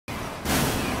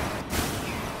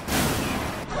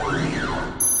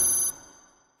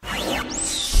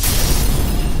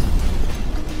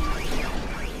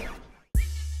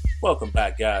Welcome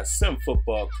back, guys.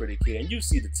 SimFBallCritic here, and you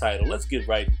see the title. Let's get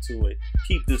right into it.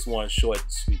 Keep this one short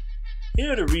and sweet.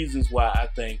 Here are the reasons why I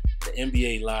think the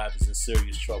NBA Live is in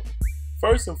serious trouble.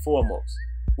 First and foremost,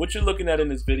 what you're looking at in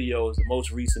this video is the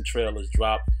most recent trailers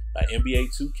dropped by NBA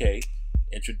 2K,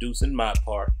 introducing my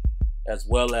part, as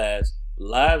well as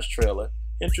Live's trailer,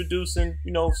 introducing,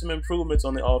 some improvements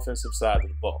on the offensive side of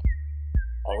the ball.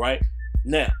 All right?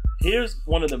 Now, here's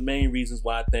one of the main reasons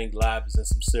why I think Live is in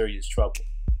some serious trouble.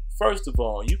 First of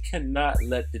all, you cannot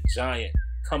let the Giant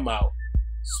come out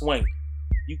swinging.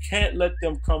 You can't let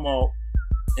them come out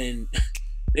and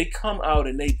they come out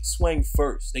and they swing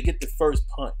first. They get the first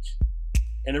punch.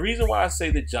 And the reason why I say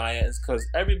the Giant is because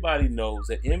everybody knows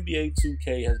that NBA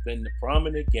 2K has been the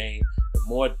prominent game, the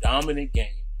more dominant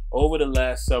game over the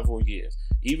last several years.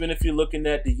 Even if you're looking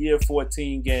at the year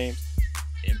 14 games,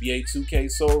 NBA 2K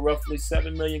sold roughly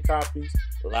 7 million copies.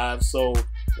 Live sold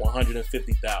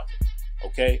 150,000.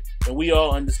 Okay? And we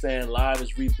all understand Live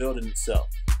is rebuilding itself.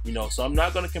 So I'm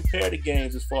not going to compare the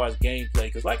games as far as gameplay,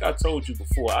 because like I told you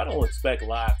before, I don't expect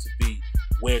Live to be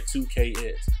where 2K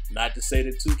is. Not to say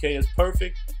that 2K is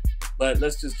perfect, but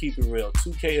let's just keep it real.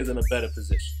 2K is in a better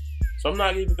position. So I'm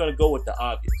not even going to go with the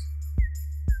obvious.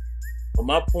 But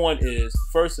my point is,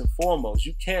 first and foremost,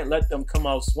 you can't let them come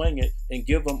out swinging and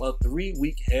give them a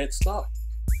 3-week head start.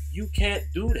 You can't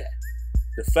do that.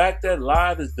 The fact that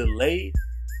Live is delayed,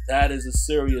 that is a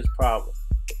serious problem,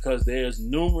 because there's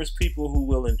numerous people who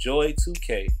will enjoy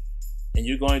 2K, and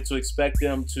you're going to expect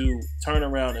them to turn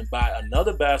around and buy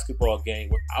another basketball game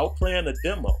without playing a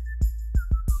demo.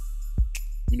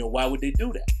 Why would they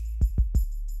do that?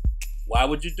 Why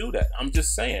would you do that? I'm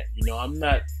just saying. I'm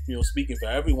not, speaking for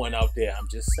everyone out there. I'm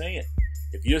just saying.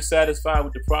 If you're satisfied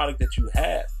with the product that you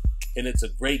have, and it's a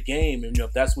great game, and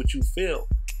if that's what you feel,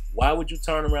 why would you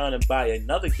turn around and buy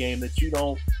another game that you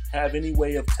don't have any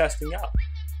way of testing out?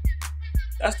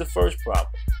 That's the first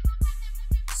problem.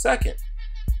 Second,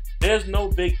 there's no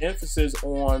big emphasis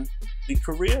on the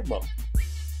career mode.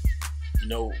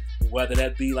 Whether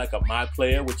that be like a My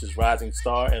Player, which is Rising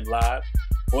Star and Live,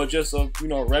 or just a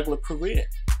regular career.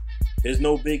 There's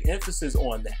no big emphasis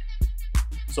on that.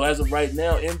 So as of right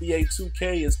now, NBA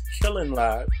 2K is killing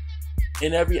Live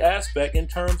in every aspect in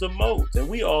terms of modes. And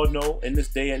we all know in this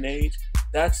day and age,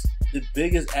 that's the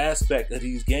biggest aspect of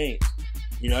these games.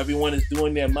 Everyone is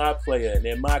doing their My Player and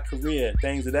their My Career and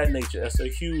things of that nature. That's a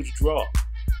huge draw.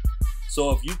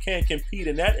 So if you can't compete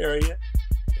in that area,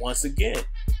 once again,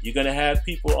 you're going to have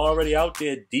people already out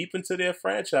there deep into their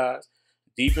franchise,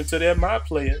 deep into their My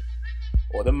Player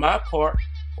or the My Part,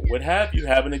 or what have you,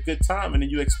 having a good time, and then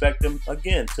you expect them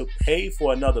again to pay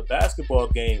for another basketball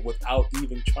game without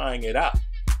even trying it out.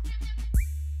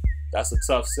 That's a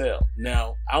tough sell.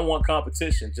 Now, I want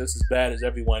competition just as bad as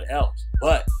everyone else,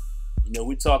 but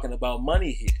we're talking about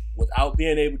money here. Without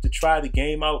being able to try the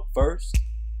game out first,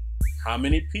 how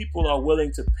many people are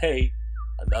willing to pay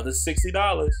another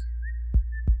 $60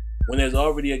 when there's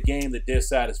already a game that they're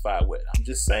satisfied with? I'm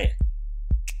just saying.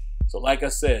 So like I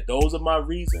said, those are my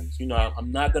reasons.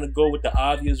 I'm not going to go with the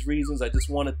obvious reasons. I just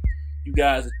wanted you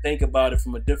guys to think about it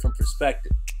from a different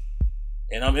perspective.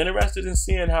 And I'm interested in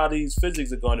seeing how these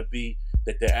physics are going to be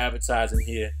that they're advertising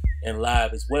here and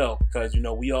Live as well. Because,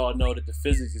 we all know that the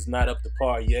physics is not up to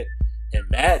par yet. And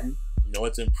Madden,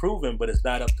 it's improving, but it's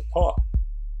not up to par.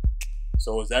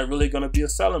 So is that really going to be a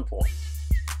selling point?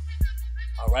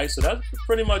 All right, so that's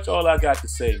pretty much all I got to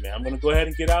say, man. I'm going to go ahead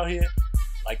and get out here.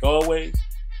 Like always,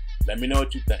 let me know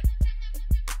what you think.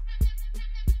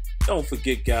 Don't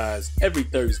forget, guys, every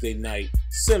Thursday night,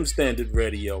 Sim Standard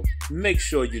Radio. Make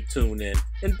sure you tune in.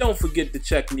 And don't forget to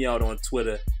check me out on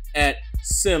Twitter at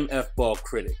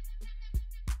SimFBallCritic.